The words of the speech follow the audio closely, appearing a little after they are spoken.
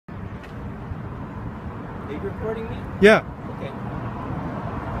Are you recording me? Yeah. Okay.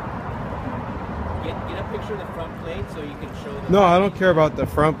 Get a picture of the front plate so you can show the... No, I don't care about the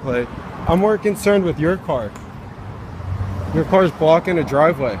front plate. I'm more concerned with your car. Your car's blocking a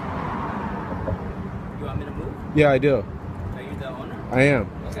driveway. You want me to move? Yeah, I do. Are you the owner? I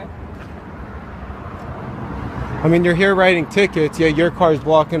am. Okay. I mean, you're here writing tickets, yet your car's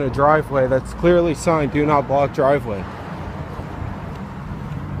blocking a driveway that's clearly signed, do not block driveway.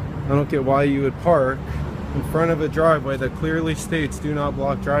 I don't get why you would park in front of a driveway that clearly states do not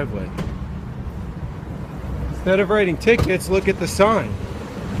block driveway. Instead of writing tickets, look at the sign.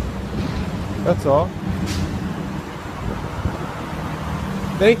 That's all.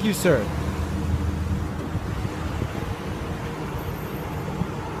 Thank you, sir.